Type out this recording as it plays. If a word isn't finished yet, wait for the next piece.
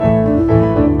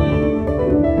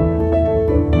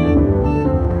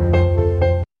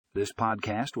This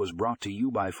podcast was brought to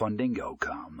you by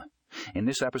Fundingo.com. In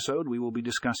this episode, we will be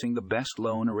discussing the best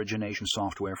loan origination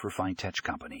software for Fintech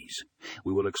companies.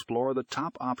 We will explore the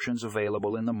top options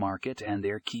available in the market and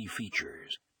their key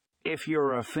features. If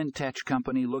you're a Fintech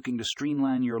company looking to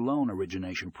streamline your loan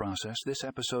origination process, this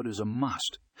episode is a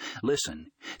must.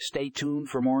 Listen, stay tuned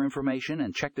for more information,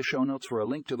 and check the show notes for a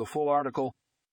link to the full article